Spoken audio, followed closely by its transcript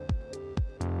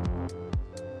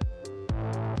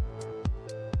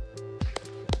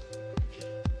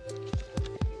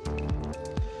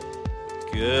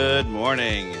Good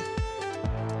morning.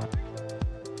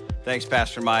 Thanks,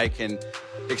 Pastor Mike, and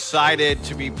excited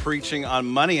to be preaching on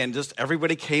money, and just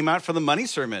everybody came out for the money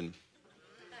sermon.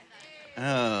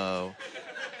 Oh,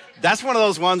 that's one of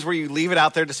those ones where you leave it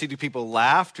out there to see, do people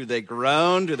laugh? Do they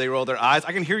groan? Do they roll their eyes?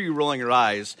 I can hear you rolling your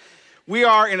eyes. We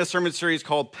are in a sermon series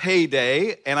called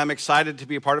Payday, and I'm excited to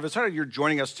be a part of it. Sorry you're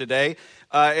joining us today.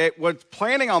 It was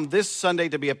planning on this Sunday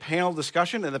to be a panel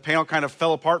discussion, and the panel kind of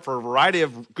fell apart for a variety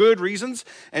of good reasons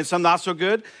and some not so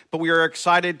good, but we are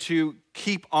excited to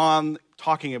keep on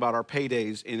talking about our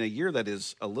paydays in a year that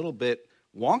is a little bit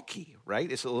wonky,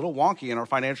 right? It's a little wonky in our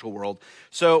financial world.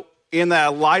 So in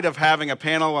the light of having a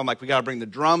panel, I'm like, we got to bring the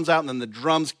drums out, and then the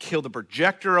drums kill the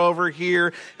projector over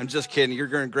here. I'm just kidding. You're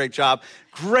doing a great job.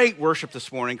 Great worship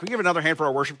this morning. Can we give another hand for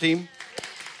our worship team?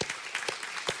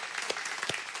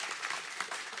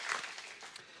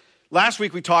 Last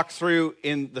week, we talked through,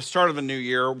 in the start of the new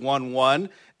year, 1-1,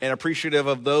 and appreciative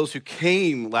of those who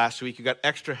came last week. You got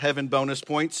extra heaven bonus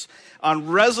points on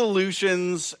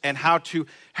resolutions and how to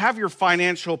have your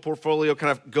financial portfolio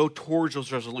kind of go towards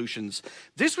those resolutions.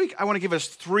 This week, I want to give us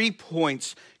 3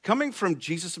 points coming from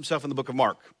Jesus himself in the book of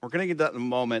Mark. We're going to get that in a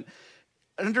moment.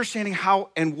 Understanding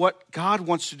how and what God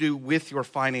wants to do with your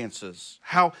finances.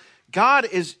 How God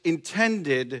is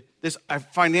intended this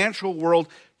financial world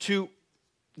to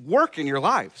work in your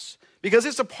lives. Because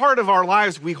it's a part of our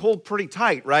lives we hold pretty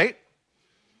tight, right?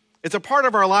 It's a part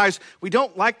of our lives we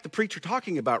don't like the preacher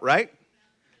talking about, right?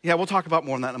 Yeah, we'll talk about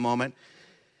more on that in a moment.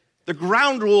 The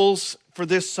ground rules for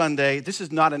this Sunday, this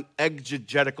is not an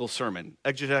exegetical sermon.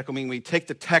 Exegetical meaning we take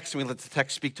the text and we let the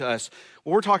text speak to us.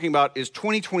 What we're talking about is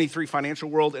 2023 financial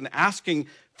world and asking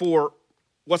for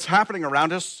what's happening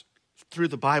around us through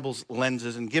the Bible's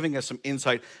lenses and giving us some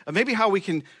insight of maybe how we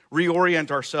can reorient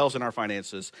ourselves in our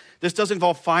finances. This does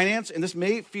involve finance, and this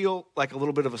may feel like a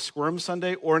little bit of a squirm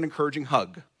Sunday or an encouraging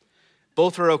hug.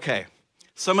 Both are okay.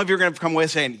 Some of you are going to come away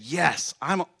saying, yes,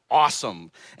 I'm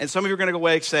awesome. And some of you are going to go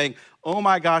away saying, oh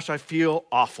my gosh, I feel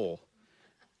awful.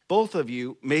 Both of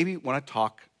you maybe want to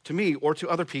talk to me or to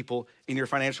other people in your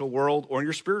financial world or in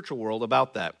your spiritual world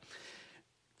about that.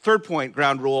 Third point,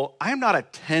 ground rule, I am not a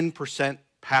 10%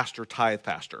 tithe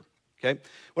pastor, okay?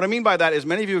 What I mean by that is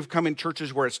many of you have come in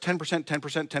churches where it's 10%,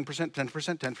 10%, 10%,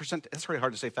 10%, 10%. That's very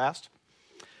hard to say fast.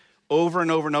 Over and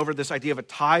over and over, this idea of a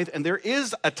tithe, and there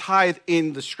is a tithe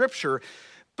in the scripture,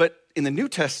 but in the New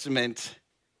Testament,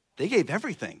 they gave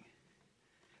everything.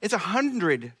 It's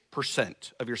 100%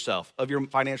 of yourself, of your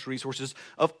financial resources,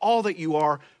 of all that you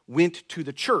are, went to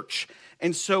the church.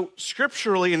 And so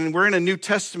scripturally, and we're in a New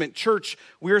Testament church,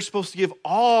 we are supposed to give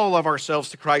all of ourselves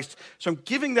to Christ. So I'm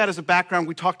giving that as a background.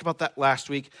 We talked about that last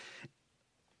week.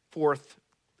 Fourth,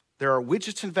 there are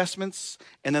widgets investments,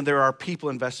 and then there are people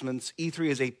investments. E3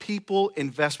 is a people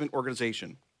investment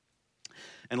organization.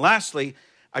 And lastly,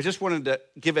 I just wanted to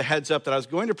give a heads up that I was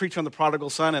going to preach on the prodigal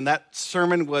son, and that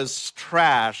sermon was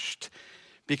trashed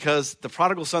because the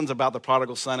prodigal son's about the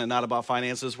prodigal son and not about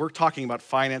finances. We're talking about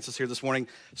finances here this morning.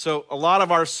 So a lot of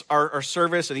our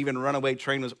service and even Runaway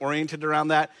Train was oriented around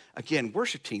that. Again,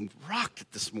 worship team rocked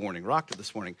it this morning.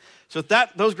 So with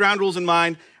those ground rules in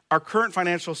mind, our current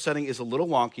financial setting is a little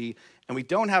wonky, and we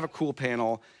don't have a cool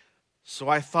panel. So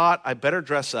I thought I better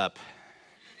dress up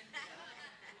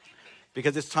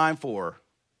because it's time for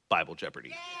Bible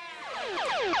Jeopardy.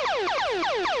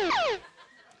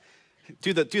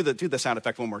 Do the sound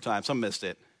effect one more time. Some missed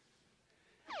it.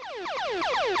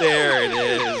 There it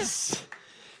is.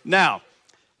 Now,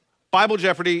 Bible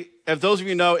Jeopardy, if those of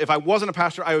you know, if I wasn't a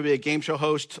pastor, I would be a game show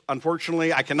host.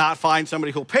 Unfortunately, I cannot find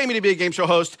somebody who'll pay me to be a game show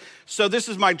host. So this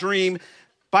is my dream.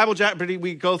 Bible Jeopardy,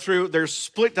 we go through, there's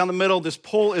split down the middle. This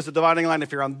poll is the dividing line.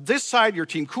 If you're on this side, your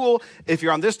team cool. If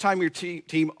you're on this time, your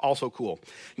team also cool.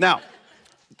 Now,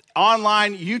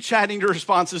 online, you chatting your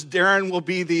responses. Darren will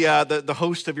be the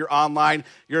host of your online.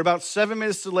 You're about 7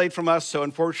 minutes delayed from us, so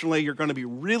unfortunately, you're going to be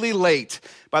really late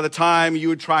by the time you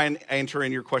would try and enter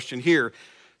in your question here.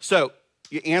 So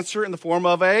you answer in the form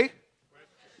of a,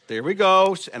 there we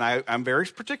go, and I'm very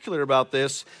particular about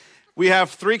this. We have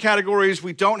 3 categories.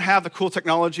 We don't have the cool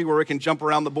technology where we can jump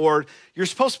around the board. You're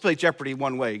supposed to play Jeopardy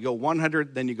one way. You go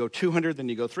 100, then you go 200, then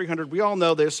you go 300. We all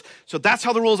know this. So that's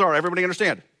how the rules are. Everybody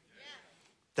understand?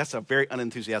 That's a very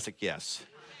unenthusiastic yes.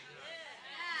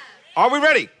 Are we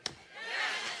ready?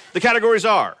 The categories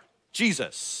are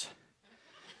Jesus.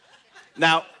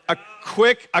 Now, a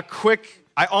quick,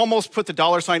 I almost put the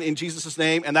 $ in Jesus'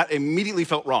 name, and that immediately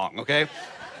felt wrong, okay?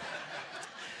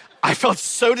 I felt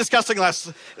so disgusting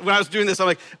when I was doing this. I'm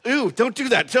like, ooh, don't do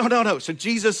that. No. So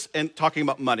Jesus and talking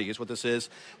about money is what this is.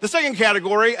 The second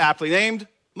category, aptly named,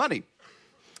 money.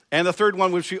 And the third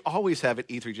one, which we always have at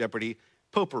E3 Jeopardy,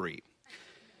 potpourri.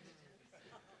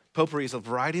 Potpourri is a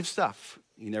variety of stuff.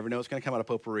 You never know what's going to come out of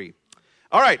potpourri.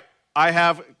 All right, I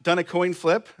have done a coin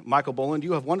flip. Michael Boland,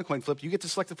 you have won a coin flip. You get to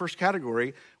select the first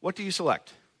category. What do you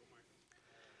select?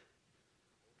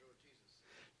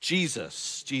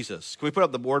 Jesus. Jesus. Can we put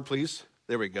up the board, please?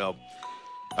 There we go.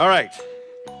 All right.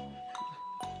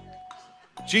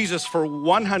 Jesus for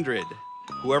 100.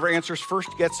 Whoever answers first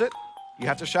gets it. You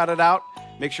have to shout it out.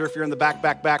 Make sure if you're in the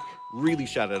back, really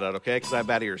shout it out, okay? Because I have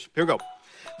bad ears. Here we go.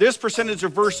 This percentage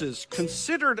of verses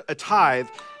considered a tithe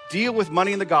deal with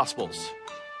money in the Gospels.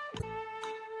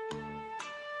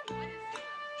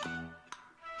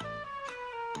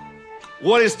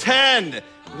 What is 10?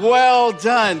 Well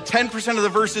done. 10% of the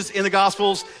verses in the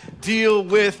Gospels deal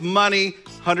with money.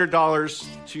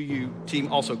 $100 to you,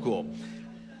 team. Also cool.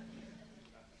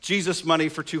 Jesus money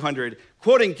for 200.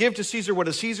 Quoting, give to Caesar what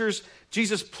is Caesar's.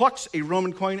 Jesus plucks a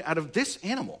Roman coin out of this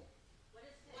animal.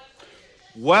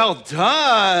 Well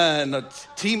done.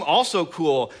 Team also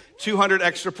cool. 200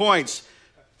 extra points.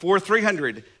 For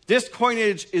 300. This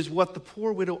coinage is what the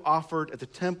poor widow offered at the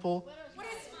temple.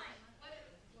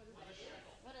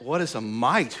 What is a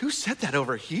mite? Who said that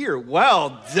over here?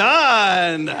 Well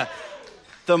done.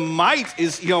 The mite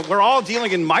is, we're all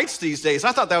dealing in mites these days.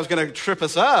 I thought that was going to trip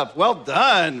us up. Well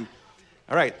done.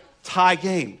 All right, tie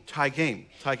game.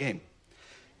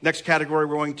 Next category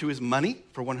we're going to is money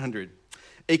for 100.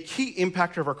 A key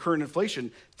impactor of our current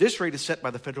inflation, this rate is set by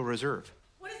the Federal Reserve.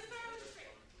 What is the Federal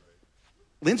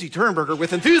Reserve? Lindsay Turnberger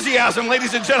with enthusiasm,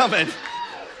 ladies and gentlemen.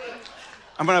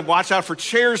 I'm going to watch out for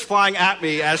chairs flying at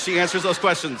me as she answers those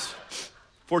questions.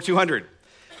 For 200.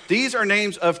 These are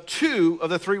names of 2 of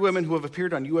the 3 women who have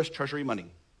appeared on U.S. Treasury money.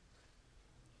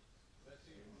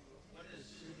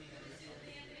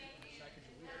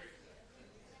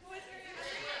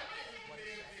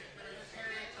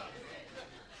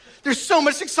 There's so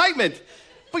much excitement,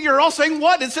 but you're all saying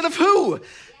what instead of who?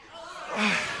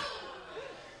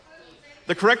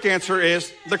 The correct answer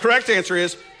is,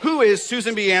 who is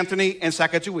Susan B. Anthony and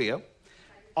Sacagawea?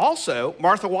 Also,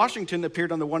 Martha Washington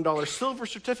appeared on the $1 silver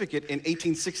certificate in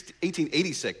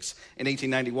 1886 and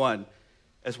 1891,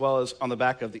 as well as on the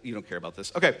back of the, you don't care about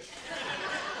this. Okay.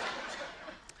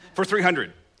 For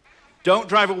 300. Don't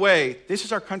drive away. This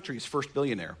is our country's first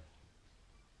billionaire.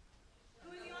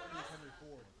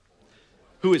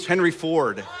 Who is Henry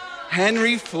Ford?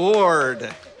 Henry Ford.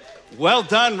 Well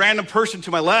done, random person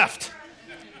to my left.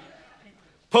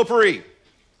 Potpourri.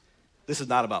 This is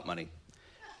not about money.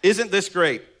 Isn't this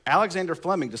great? Alexander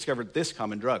Fleming discovered this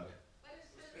common drug.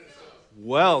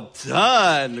 Well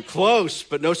done. Close,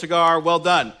 but no cigar. Well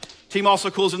done. Team also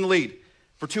cools in the lead.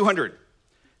 For 200.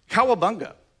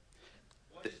 Cowabunga.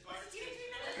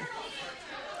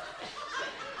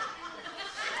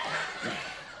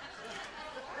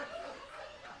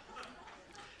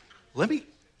 Let me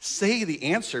say the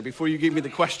answer before you give me the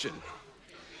question.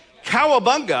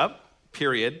 Cowabunga,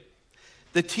 period.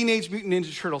 The Teenage Mutant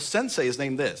Ninja Turtle sensei is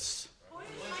named this.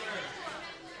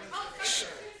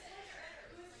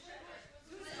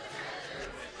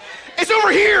 It's over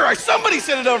here. Somebody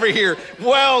said it over here.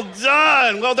 Well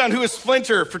done. Well done. Who is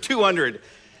Splinter for 200?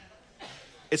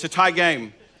 It's a tie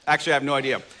game. Actually, I have no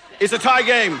idea. It's a tie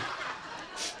game.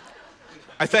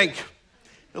 I think.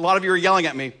 A lot of you are yelling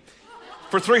at me.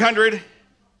 For 300,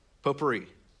 potpourri.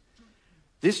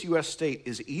 This U.S. state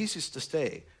is easiest to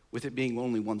stay with it being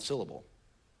only one syllable.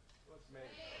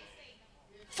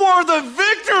 For the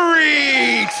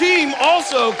victory! Team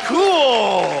also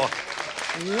cool.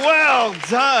 Well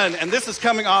done. And this is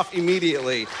coming off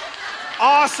immediately.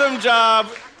 Awesome job,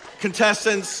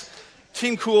 contestants.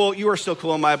 Team cool. You are still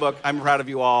cool in my book. I'm proud of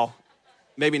you all.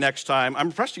 Maybe next time. I'm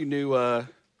impressed you knew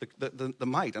the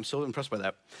mite. I'm so impressed by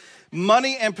that.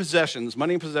 Money and possessions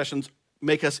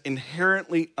make us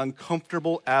inherently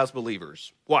uncomfortable as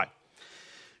believers. Why?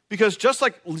 Because just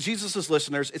like Jesus'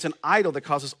 listeners, it's an idol that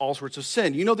causes all sorts of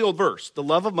sin. You know the old verse, the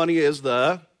love of money is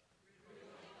in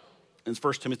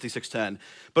 1 Timothy 6:10.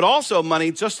 But also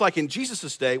money, just like in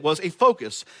Jesus' day, was a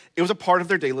focus. It was a part of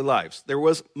their daily lives. There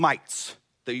was mites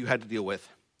that you had to deal with.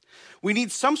 We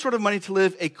need some sort of money to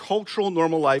live a cultural,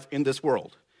 normal life in this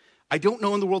world. I don't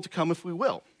know in the world to come if we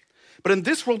will. But in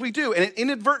this world we do, and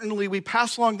inadvertently we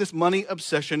pass along this money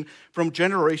obsession from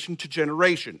generation to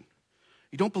generation.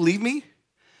 You don't believe me?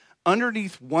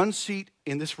 Underneath one seat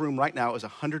in this room right now is a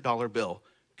 $100 bill.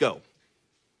 Go.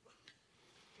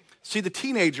 See, the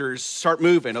teenagers start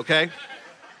moving, okay?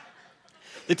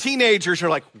 The teenagers are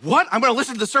like, what? I'm gonna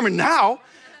listen to the sermon now?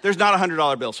 There's not a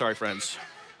 $100 bill, sorry friends.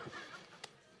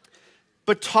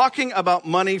 But talking about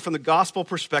money from the gospel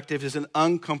perspective is an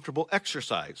uncomfortable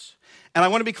exercise. And I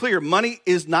want to be clear, money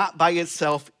is not by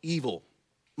itself evil.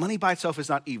 Money by itself is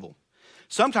not evil.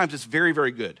 Sometimes it's very,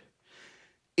 very good.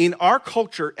 In our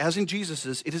culture, as in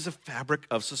Jesus's, it is a fabric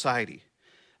of society.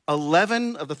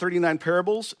 11 of the 39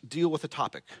 parables deal with a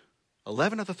topic.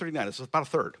 11 of the 39, it's about a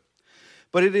third.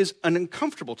 But it is an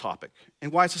uncomfortable topic,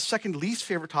 and why it's the second least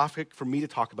favorite topic for me to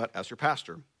talk about as your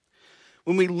pastor.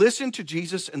 When we listen to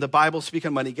Jesus and the Bible speak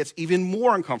on money, it gets even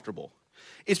more uncomfortable.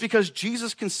 It's because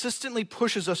Jesus consistently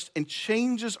pushes us and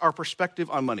changes our perspective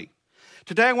on money.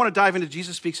 Today, I want to dive into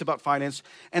Jesus Speaks About Finance,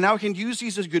 and how we can use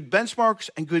these as good benchmarks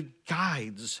and good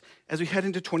guides as we head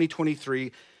into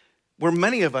 2023, where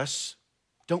many of us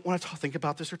don't want to think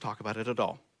about this or talk about it at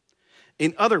all.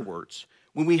 In other words,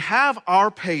 when we have our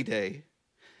payday,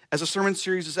 as the sermon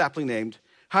series is aptly named,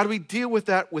 how do we deal with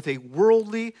that with a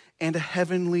worldly and a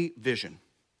heavenly vision?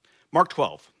 Mark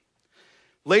 12.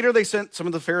 Later, they sent some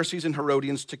of the Pharisees and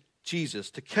Herodians to Jesus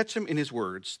to catch him in his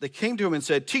words. They came to him and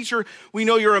said, "Teacher, we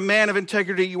know you're a man of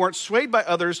integrity. You aren't swayed by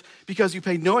others because you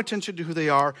pay no attention to who they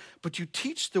are, but you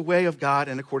teach the way of God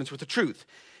in accordance with the truth.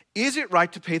 Is it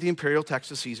right to pay the imperial tax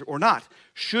to Caesar or not?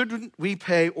 Shouldn't we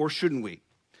pay or shouldn't we?"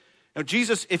 Now,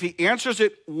 Jesus, if he answers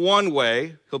it one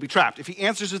way, he'll be trapped. If he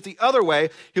answers it the other way,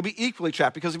 he'll be equally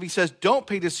trapped, because if he says, "Don't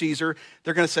pay to Caesar,"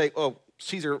 they're going to say, "Oh,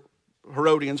 Caesar,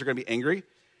 Herodians are going to be angry."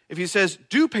 If he says,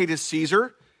 "Do pay to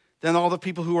Caesar," then all the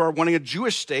people who are wanting a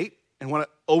Jewish state and want to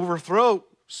overthrow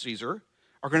Caesar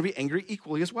are going to be angry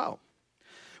equally as well.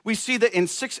 We see that in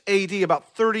 6 AD,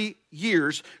 about 30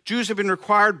 years, Jews have been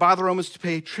required by the Romans to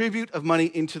pay a tribute of money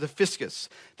into the fiscus,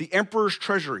 the emperor's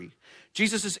treasury.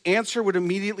 Jesus' answer would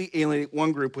immediately alienate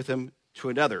one group with him to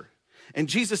another. And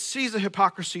Jesus sees the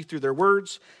hypocrisy through their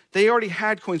words. They already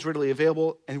had coins readily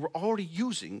available and were already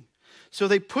using, so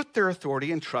they put their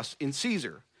authority and trust in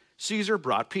Caesar. Caesar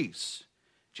brought peace.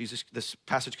 This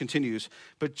passage continues,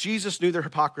 but Jesus knew their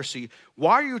hypocrisy.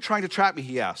 "Why are you trying to trap me?"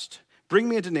 he asked. "Bring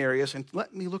me a denarius and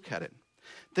let me look at it."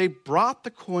 They brought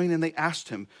the coin and they asked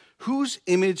him, "Whose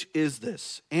image is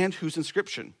this and whose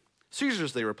inscription?"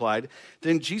 "Caesar's," they replied.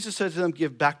 Then Jesus said to them,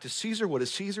 "Give back to Caesar what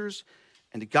is Caesar's,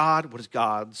 and to God what is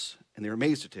God's." And they were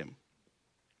amazed at him.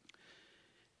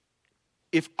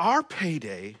 If our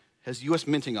payday has U.S.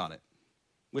 minting on it,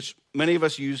 which many of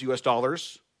us use U.S.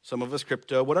 dollars, some of us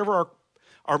crypto, whatever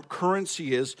our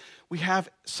currency is, we have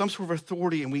some sort of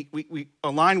authority, and we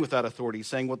align with that authority,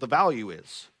 saying what the value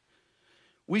is.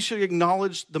 We should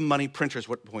acknowledge the money printer is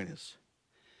what the point is.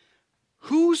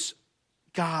 Who's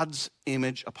God's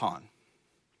image upon?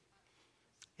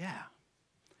 Yeah.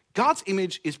 God's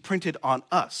image is printed on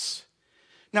us.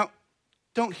 Now,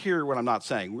 don't hear what I'm not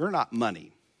saying. We're not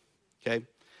money, okay?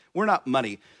 We're not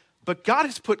money. But God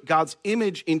has put God's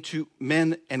image into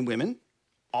men and women,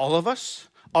 all of us.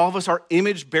 All of us are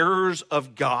image bearers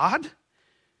of God.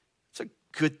 It's a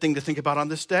good thing to think about on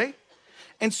this day.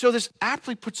 And so this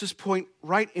aptly puts this point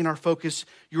right in our focus.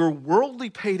 Your worldly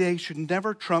payday should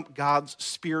never trump God's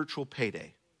spiritual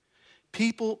payday.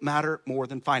 People matter more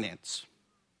than finance.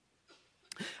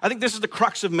 I think this is the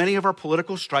crux of many of our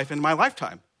political strife in my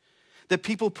lifetime, that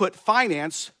people put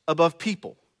finance above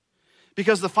people.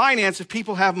 Because the finance, if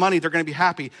people have money, they're going to be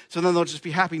happy, so then they'll just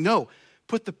be happy. No,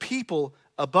 put the people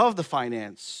above the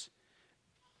finance,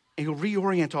 and you'll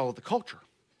reorient all of the culture.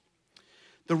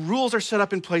 The rules are set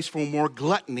up in place for more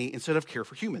gluttony instead of care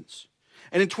for humans.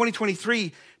 And in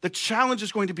 2023, the challenge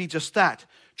is going to be just that.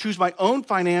 Choose my own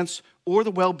finance or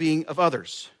the well-being of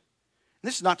others. And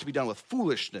this is not to be done with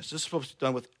foolishness. This is supposed to be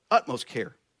done with utmost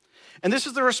care. And this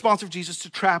is the response of Jesus to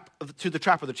the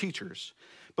trap of the teachers.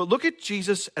 But look at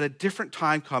Jesus at a different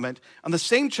time comment on the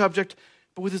same subject,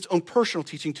 but with his own personal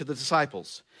teaching to the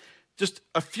disciples. Just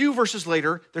a few verses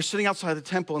later, they're sitting outside the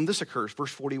temple, and this occurs, verse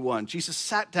 41. Jesus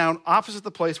sat down opposite the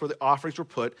place where the offerings were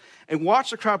put and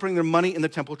watched the crowd putting their money in the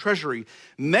temple treasury.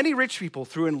 Many rich people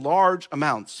threw in large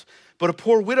amounts, but a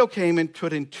poor widow came and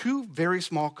put in 2 very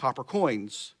small copper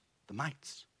coins, the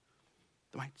mites,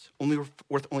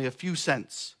 worth only a few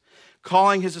cents.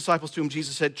 Calling his disciples to him,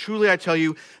 Jesus said, "Truly I tell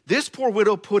you, this poor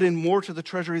widow put in more to the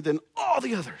treasury than all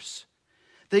the others.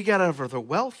 They got out of their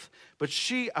wealth, but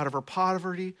she, out of her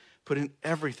poverty, put in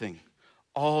everything,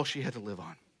 all she had to live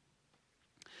on."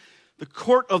 The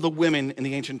court of the women in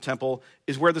the ancient temple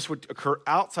is where this would occur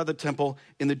outside the temple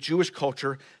in the Jewish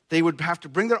culture. They would have to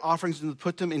bring their offerings and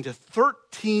put them into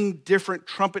 13 different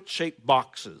trumpet-shaped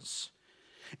boxes.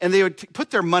 And they would put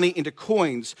their money into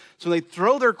coins. So when they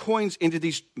throw their coins into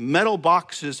these metal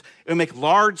boxes, it would make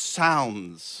large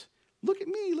sounds. Look at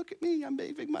me, I'm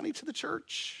giving money to the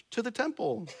church, to the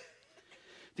temple.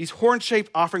 These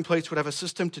horn-shaped offering plates would have a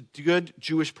system to good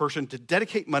Jewish person to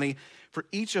dedicate money for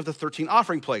each of the 13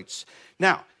 offering plates.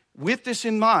 Now, with this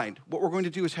in mind, what we're going to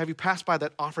do is have you pass by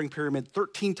that offering pyramid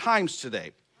 13 times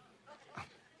today.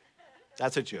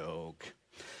 That's a joke.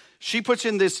 She puts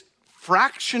in this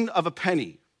fraction of a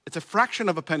penny. It's a fraction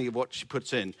of a penny of what she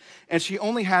puts in. And she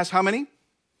only has how many?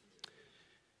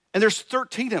 And there's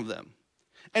 13 of them.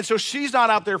 And so she's not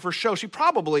out there for show. She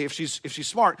probably, if she's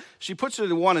smart, she puts it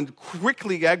in one and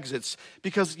quickly exits,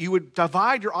 because you would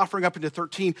divide your offering up into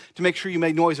 13 to make sure you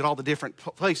made noise at all the different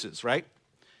places, right?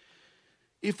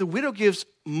 If the widow gives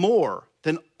more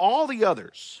than all the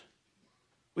others,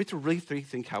 we have to really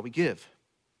think how we give.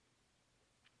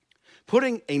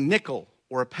 Putting a nickel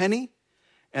or a penny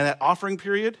in that offering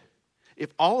period, if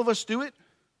all of us do it,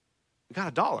 we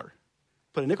got $1.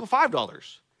 Put a nickel,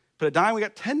 $5. Put a dime, we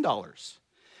got $10.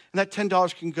 And that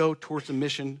 $10 can go towards the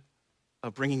mission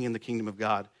of bringing in the kingdom of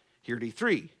God here at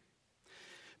E3.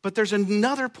 But there's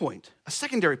another point, a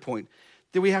secondary point,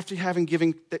 that we have to have in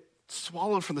giving that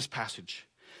swallowed from this passage.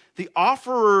 The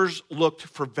offerers looked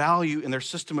for value in their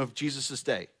system of Jesus'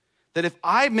 day. That if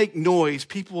I make noise,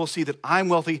 people will see that I'm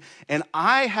wealthy and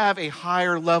I have a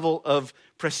higher level of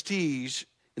prestige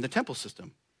in the temple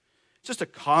system. It's just a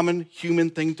common human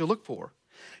thing to look for.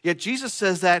 Yet Jesus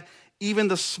says that even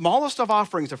the smallest of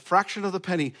offerings, a fraction of the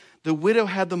penny, the widow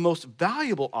had the most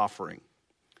valuable offering.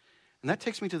 And that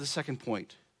takes me to the second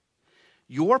point.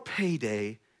 Your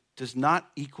payday does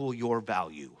not equal your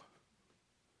value.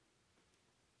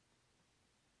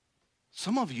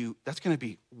 Some of you, that's going to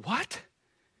be, what?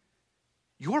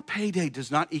 Your payday does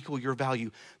not equal your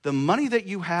value. The money that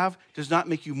you have does not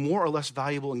make you more or less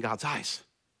valuable in God's eyes.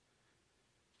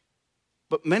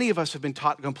 But many of us have been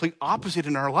taught the complete opposite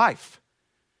in our life.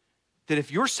 That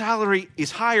if your salary is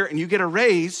higher and you get a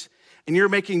raise and you're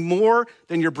making more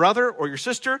than your brother or your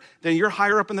sister, then you're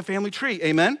higher up in the family tree.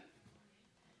 Amen?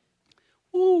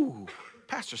 Ooh,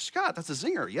 Pastor Scott, that's a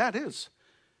zinger. Yeah, it is.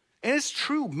 And it's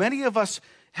true. Many of us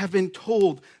have been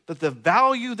told that the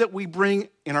value that we bring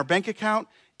in our bank account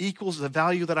equals the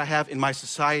value that I have in my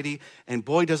society. And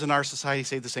boy, doesn't our society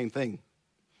say the same thing.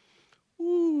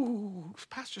 Ooh,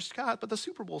 Pastor Scott, but the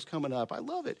Super Bowl's coming up. I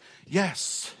love it.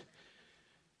 Yes.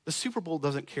 The Super Bowl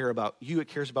doesn't care about you. It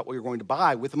cares about what you're going to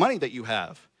buy with the money that you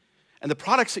have. And the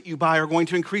products that you buy are going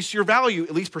to increase your value,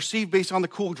 at least perceived based on the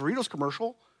cool Doritos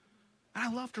commercial. And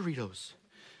I love Doritos.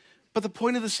 But the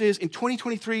point of this is, in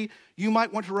 2023, you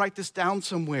might want to write this down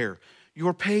somewhere.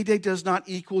 Your payday does not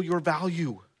equal your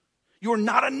value. You are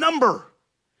not a number.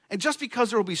 And just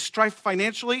because there will be strife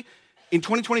financially in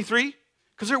 2023,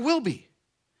 because there will be,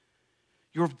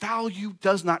 your value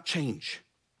does not change.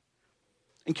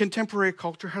 In contemporary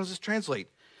culture, how does this translate?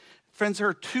 Friends, there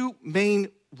are two main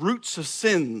roots of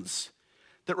sins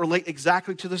that relate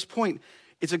exactly to this point.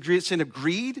 It's a sin of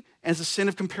greed and it's a sin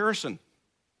of comparison.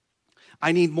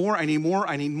 I need more, I need more,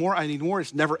 I need more, I need more.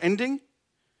 It's never ending.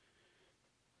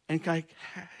 And I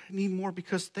need more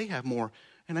because they have more.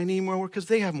 And I need more because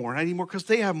they have more. And I need more because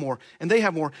they have more. And they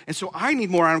have more. And so I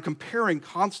need more. I'm comparing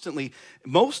constantly.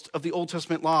 Most of the Old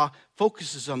Testament law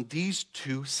focuses on these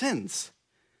two sins.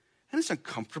 And it's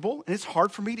uncomfortable. And it's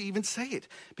hard for me to even say it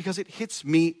because it hits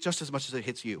me just as much as it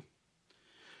hits you.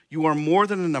 You are more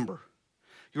than a number.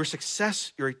 Your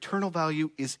success, your eternal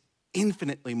value is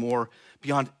infinitely more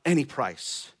beyond any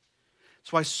price.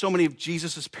 That's why so many of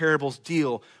Jesus' parables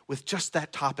deal with just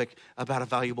that topic about a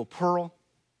valuable pearl,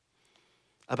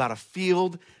 about a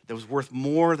field that was worth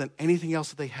more than anything else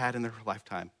that they had in their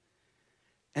lifetime.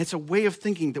 And it's a way of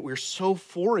thinking that we're so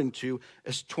foreign to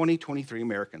as 2023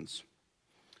 Americans.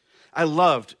 I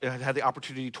had the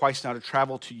opportunity twice now to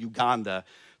travel to Uganda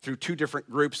through two different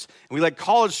groups. And we led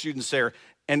college students there.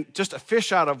 And just a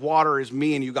fish out of water is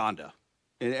me in Uganda.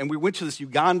 And we went to this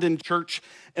Ugandan church,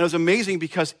 and it was amazing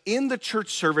because in the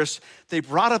church service, they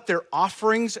brought up their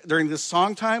offerings during this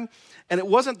song time, and it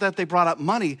wasn't that they brought up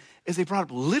money, is they brought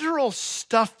up literal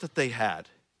stuff that they had.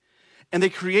 And they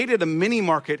created a mini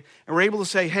market and were able to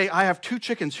say, hey, I have 2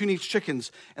 chickens, who needs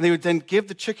chickens? And they would then give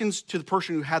the chickens to the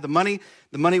person who had the money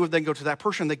would then go to that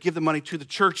person, they'd give the money to the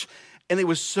church. And it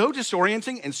was so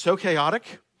disorienting and so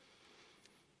chaotic.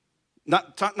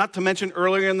 Not to mention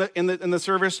earlier in the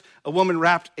service, a woman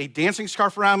wrapped a dancing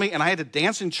scarf around me and I had to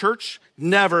dance in church.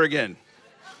 Never again.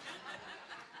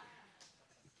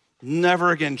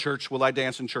 Never again, church, will I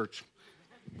dance in church.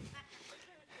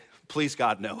 Please,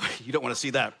 God, no. You don't want to see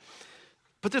that.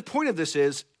 But the point of this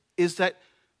is that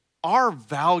our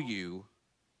value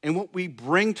and what we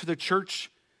bring to the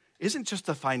church isn't just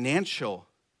the financial.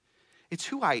 It's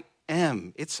who I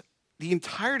am. It's the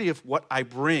entirety of what I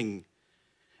bring.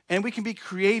 And we can be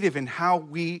creative in how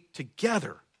we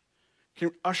together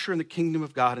can usher in the kingdom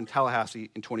of God in Tallahassee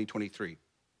in 2023.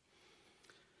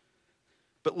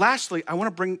 But lastly, I want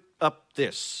to bring up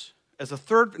this as a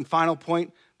third and final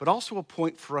point, but also a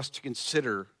point for us to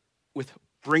consider with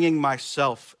bringing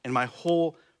myself and my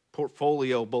whole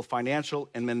portfolio, both financial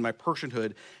and then my personhood,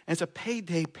 and it's a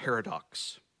payday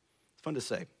paradox. It's fun to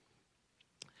say.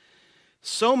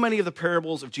 So many of the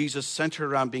parables of Jesus center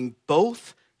around being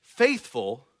both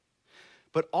faithful,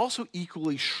 but also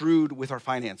equally shrewd with our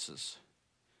finances.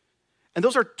 And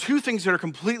those are two things that are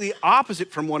completely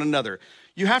opposite from one another.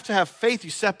 You have to have faith. You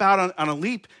step out on a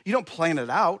leap. You don't plan it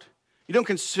out. You don't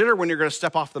consider when you're going to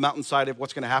step off the mountainside of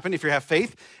what's going to happen if you have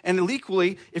faith. And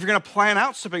equally, if you're going to plan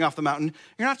out stepping off the mountain,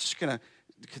 you're not just going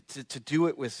to do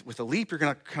it with a leap. You're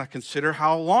going to kind of consider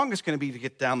how long it's going to be to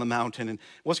get down the mountain and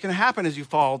what's going to happen as you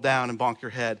fall down and bonk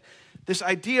your head. This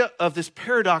idea of this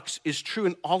paradox is true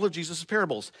in all of Jesus'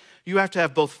 parables. You have to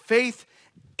have both faith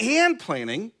and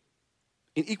planning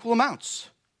in equal amounts.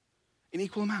 And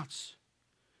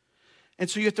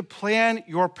so you have to plan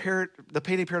the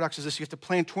payday paradox is this: you have to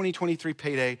plan 2023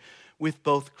 payday with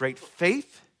both great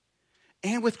faith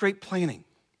and with great planning.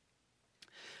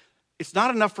 It's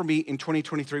not enough for me in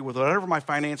 2023 with whatever my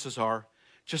finances are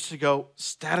just to go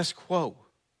status quo.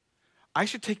 I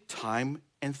should take time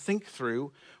and think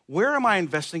through, where am I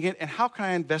investing it and how can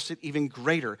I invest it even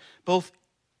greater, both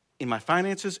in my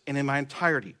finances and in my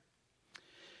entirety.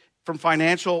 From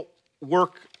financial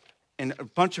work and a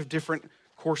bunch of different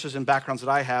courses and backgrounds that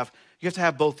I have, you have to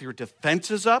have both your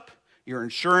defenses up, your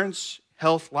insurance,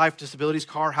 health, life, disabilities,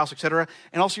 car, house, etc.,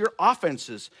 and also your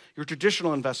offenses, your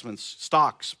traditional investments,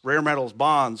 stocks, rare metals,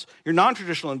 bonds, your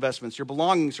non-traditional investments, your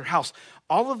belongings, your house.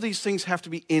 All of these things have to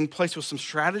be in place with some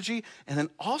strategy and then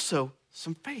also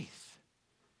some faith.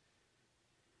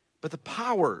 But the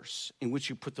powers in which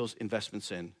you put those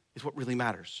investments in is what really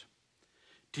matters.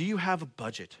 Do you have a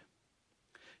budget?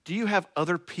 Do you have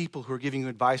other people who are giving you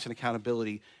advice and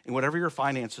accountability in whatever your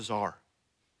finances are?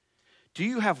 Do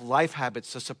you have life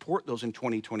habits to support those in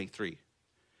 2023?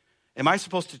 Am I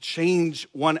supposed to change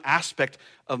one aspect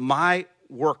of my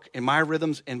work and my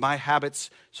rhythms and my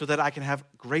habits so that I can have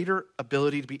greater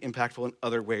ability to be impactful in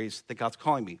other ways that God's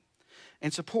calling me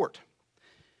and support?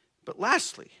 But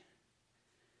lastly,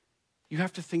 you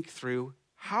have to think through,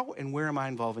 how and where am I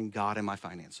involving God in my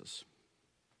finances?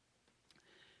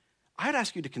 I'd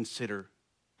ask you to consider,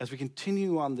 as we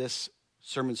continue on this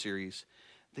sermon series,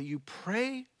 that you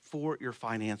pray for your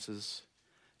finances,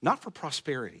 not for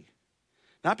prosperity,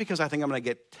 not because I think I'm going to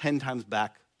get 10 times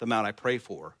back the amount I pray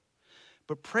for,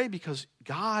 but pray because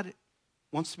God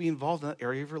wants to be involved in that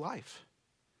area of your life.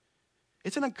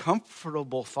 It's an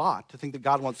uncomfortable thought to think that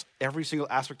God wants every single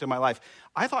aspect of my life.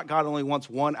 I thought God only wants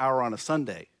 1 hour on a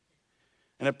Sunday,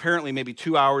 and apparently maybe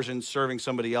 2 hours in serving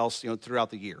somebody else,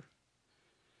 throughout the year.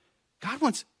 God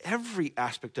wants every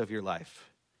aspect of your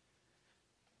life.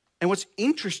 And what's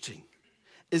interesting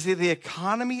is that the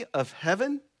economy of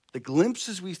heaven, the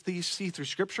glimpses we see through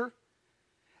Scripture,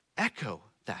 echo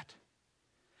that.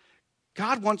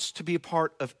 God wants to be a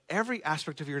part of every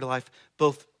aspect of your life,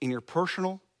 both in your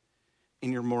personal,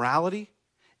 in your morality,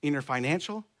 in your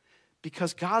financial,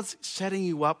 because God's setting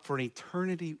you up for an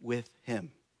eternity with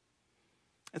Him.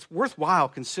 It's worthwhile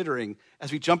considering,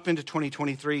 as we jump into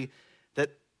 2023,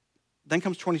 that then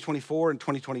comes 2024 and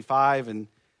 2025 and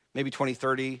maybe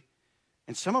 2030.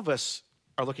 And some of us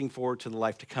are looking forward to the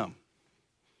life to come.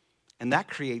 And that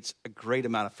creates a great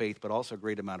amount of faith, but also a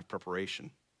great amount of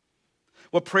preparation.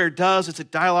 What prayer does is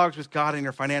it dialogues with God in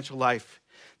your financial life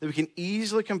that we can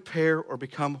easily compare or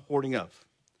become hoarding of.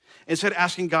 Instead of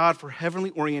asking God for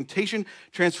heavenly orientation,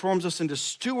 transforms us into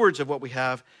stewards of what we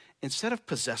have instead of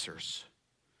possessors.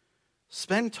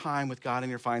 Spend time with God in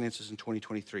your finances in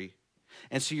 2023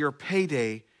 and see your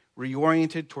payday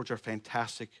reoriented towards our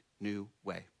fantastic new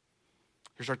way.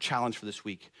 Here's our challenge for this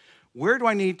week. Where do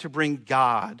I need to bring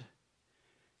God?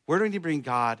 Where do I need to bring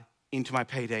God into my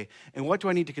payday? And what do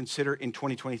I need to consider in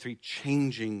 2023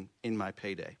 changing in my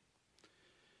payday?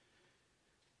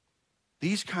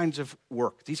 These kinds of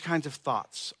work, these kinds of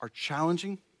thoughts are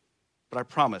challenging, but I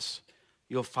promise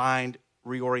you'll find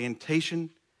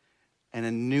reorientation and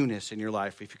a newness in your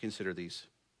life if you consider these.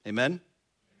 Amen?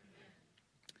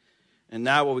 And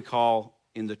now what we call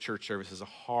in the church service is a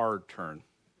hard turn.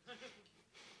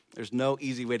 There's no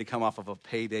easy way to come off of a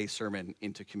payday sermon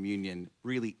into communion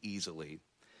really easily,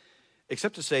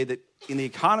 except to say that in the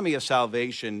economy of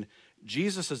salvation,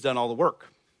 Jesus has done all the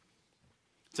work.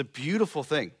 It's a beautiful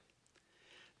thing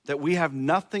that we have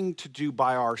nothing to do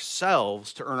by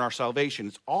ourselves to earn our salvation.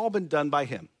 It's all been done by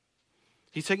Him.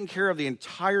 He's taken care of the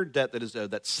entire debt that is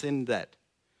owed, that sin debt,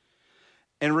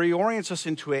 and reorients us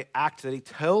into an act that He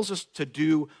tells us to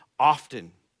do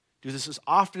often. Do this as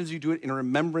often as you do it in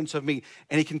remembrance of me.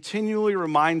 And He continually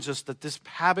reminds us that this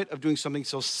habit of doing something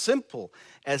so simple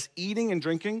as eating and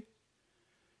drinking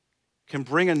can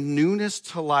bring a newness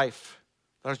to life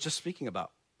that I was just speaking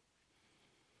about.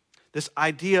 This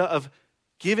idea of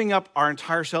giving up our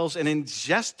entire selves and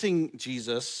ingesting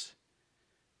Jesus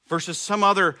versus some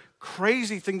other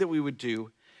crazy thing that we would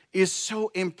do is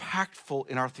so impactful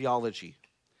in our theology.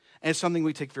 And it's something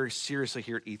we take very seriously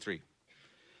here at E3.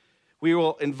 We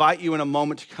will invite you in a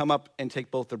moment to come up and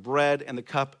take both the bread and the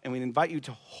cup, and we invite you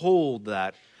to hold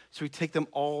that so we take them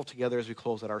all together as we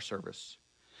close out our service.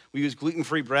 We use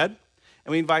gluten-free bread,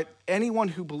 and we invite anyone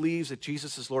who believes that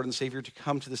Jesus is Lord and Savior to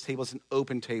come to this table. It's an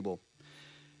open table.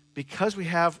 Because we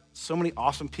have so many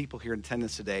awesome people here in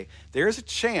attendance today, there is a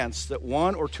chance that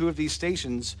one or two of these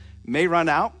stations may run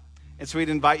out. And so we'd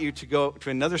invite you to go to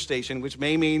another station, which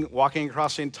may mean walking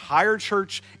across the entire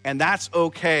church, and that's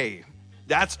okay.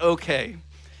 That's okay.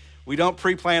 We don't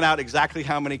pre-plan out exactly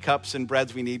how many cups and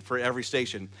breads we need for every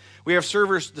station. We have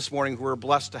servers this morning who are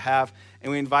blessed to have,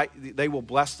 and we invite, they will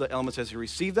bless the elements as you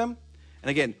receive them. And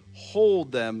again,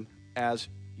 hold them as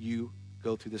you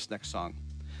go through this next song.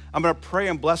 I'm going to pray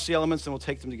and bless the elements, and we'll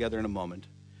take them together in a moment.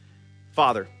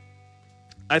 Father,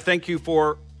 I thank you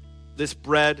for this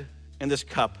bread and this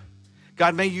cup.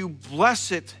 God, may you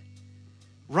bless it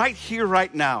right here,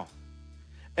 right now,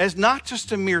 as not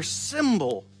just a mere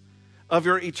symbol of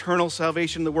your eternal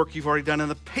salvation, the work you've already done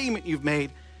and the payment you've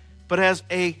made, but as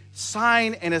a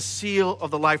sign and a seal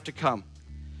of the life to come.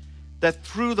 That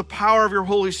through the power of your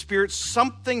Holy Spirit,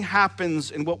 something happens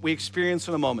in what we experience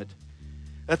in a moment.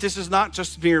 That this is not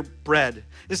just mere bread.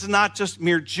 This is not just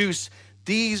mere juice.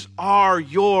 These are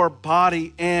your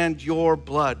body and your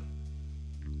blood.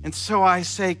 And so I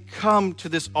say, come to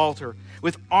this altar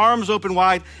with arms open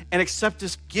wide and accept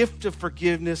this gift of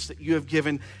forgiveness that you have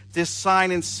given, this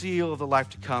sign and seal of the life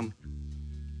to come.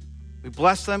 We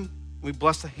bless them. We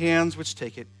bless the hands which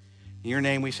take it. In your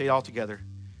name we say it all together.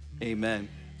 Amen.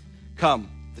 Come,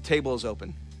 the table is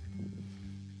open.